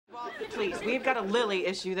Please, we've got a Lily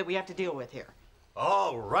issue that we have to deal with here.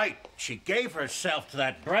 Oh, right. She gave herself to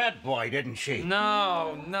that Brad boy, didn't she?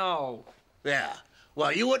 No. Yeah.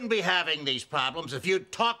 Well, you wouldn't be having these problems if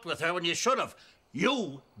you'd talked with her when you should have.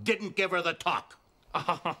 You didn't give her the talk.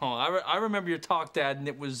 Oh, I remember your talk, Dad, and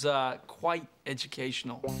it was quite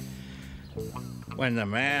educational. When the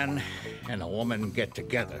man and the woman get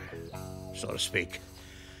together, so to speak,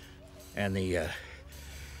 and the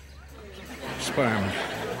sperm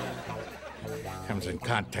comes in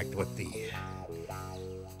contact with the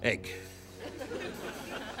egg,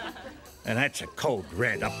 and that's a code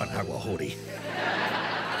red up in our Wahootie.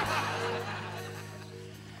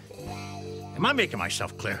 Am I making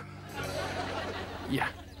myself clear? Yeah.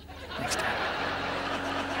 Thanks, Dad.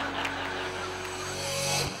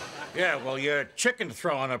 Yeah, well, your chicken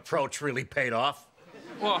throwing approach really paid off.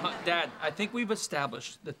 Well, Dad, I think we've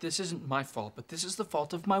established that this isn't my fault, but this is the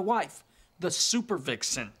fault of my wife, the super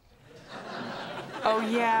vixen. Oh,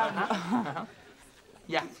 yeah.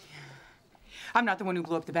 Yeah. I'm not the one who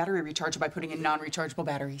blew up the battery recharger by putting in non-rechargeable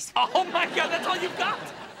batteries. Oh, my God, that's all you've got?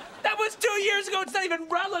 That was 2 years ago. It's not even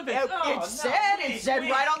relevant. It said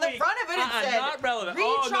right on the front of it, it said not relevant.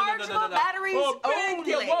 rechargeable batteries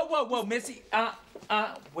only. Whoa, Missy.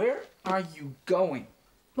 Where are you going?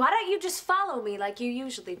 Why don't you just follow me like you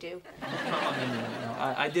usually do? No.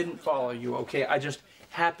 I didn't follow you, okay? I just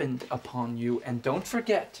happened upon you. And don't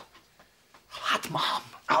forget, hot mom.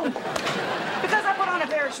 Oh. Because I put on a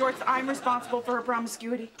pair of shorts, I'm responsible for her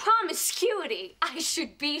promiscuity. Promiscuity? I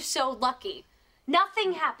should be so lucky.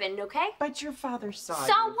 Nothing happened, okay? But your father saw you.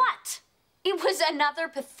 So what? It was another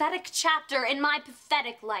pathetic chapter in my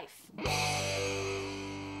pathetic life.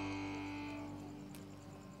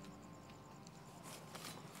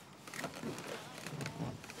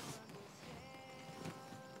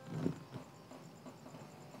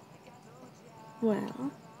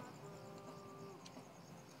 Well?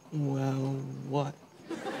 Well, what?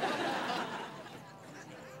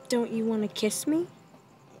 Don't you want to kiss me?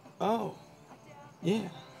 Oh, yeah.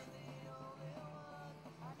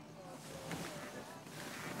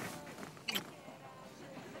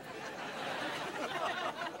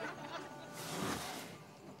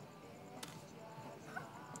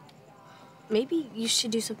 Maybe you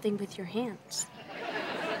should do something with your hands.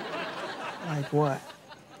 Like what?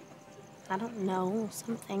 I don't know,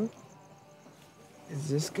 something. Is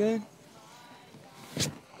this good?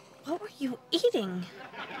 What were you eating?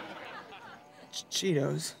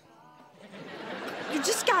 Cheetos. You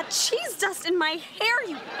just got cheese dust in my hair,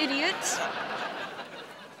 you idiot!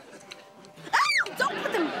 Ah, don't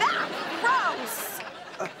put them back! Gross!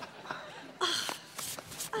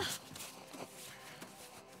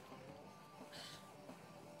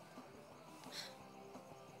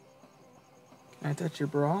 Can I touch your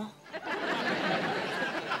bra?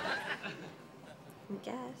 I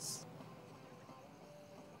guess.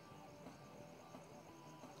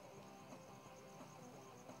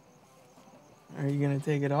 Are you gonna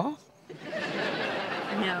take it off?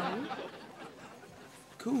 No.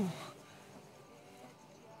 Cool.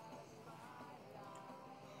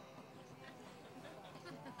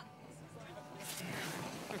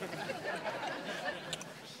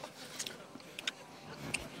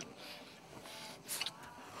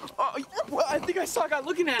 Well, I think I saw a guy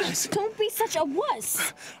looking at us. Don't be such a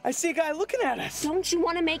wuss. I see a guy looking at us. Don't you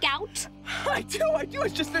want to make out? I do.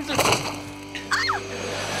 It's just there's a...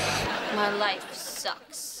 My life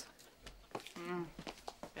sucks.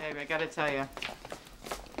 Babe, I gotta tell you,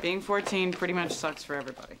 being 14 pretty much sucks for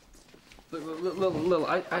everybody. Lil,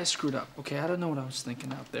 I screwed up, okay? I don't know what I was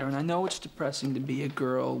thinking out there, and I know it's depressing to be a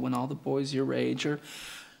girl when all the boys your age are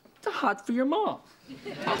hot for your mom.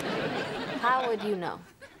 How would you know?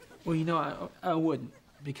 Well, you know, I wouldn't,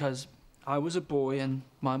 because I was a boy and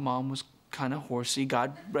my mom was kind of horsey,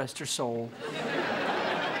 God rest her soul.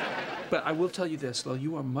 But I will tell you this, Lil,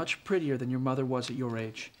 you are much prettier than your mother was at your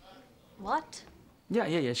age. What?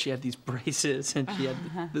 Yeah. She had these braces, and she had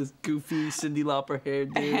this goofy Cyndi Lauper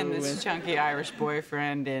hairdo. And this chunky Irish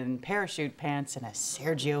boyfriend in parachute pants and a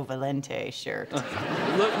Sergio Valente shirt.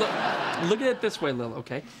 Look at it this way, Lil,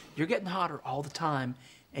 okay? You're getting hotter all the time,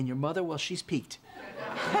 and your mother, well, she's peaked.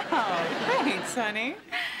 Oh, thanks, honey.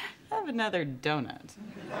 Have another donut.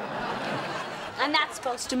 And that's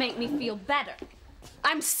supposed to make me feel better.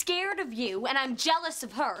 I'm scared of you, and I'm jealous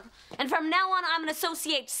of her. And from now on, I'm gonna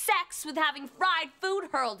associate sex with having fried food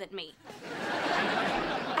hurled at me.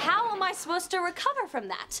 How am I supposed to recover from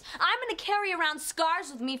that? I'm gonna carry around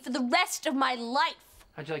scars with me for the rest of my life.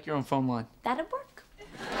 How'd you like your own phone line? That'd work.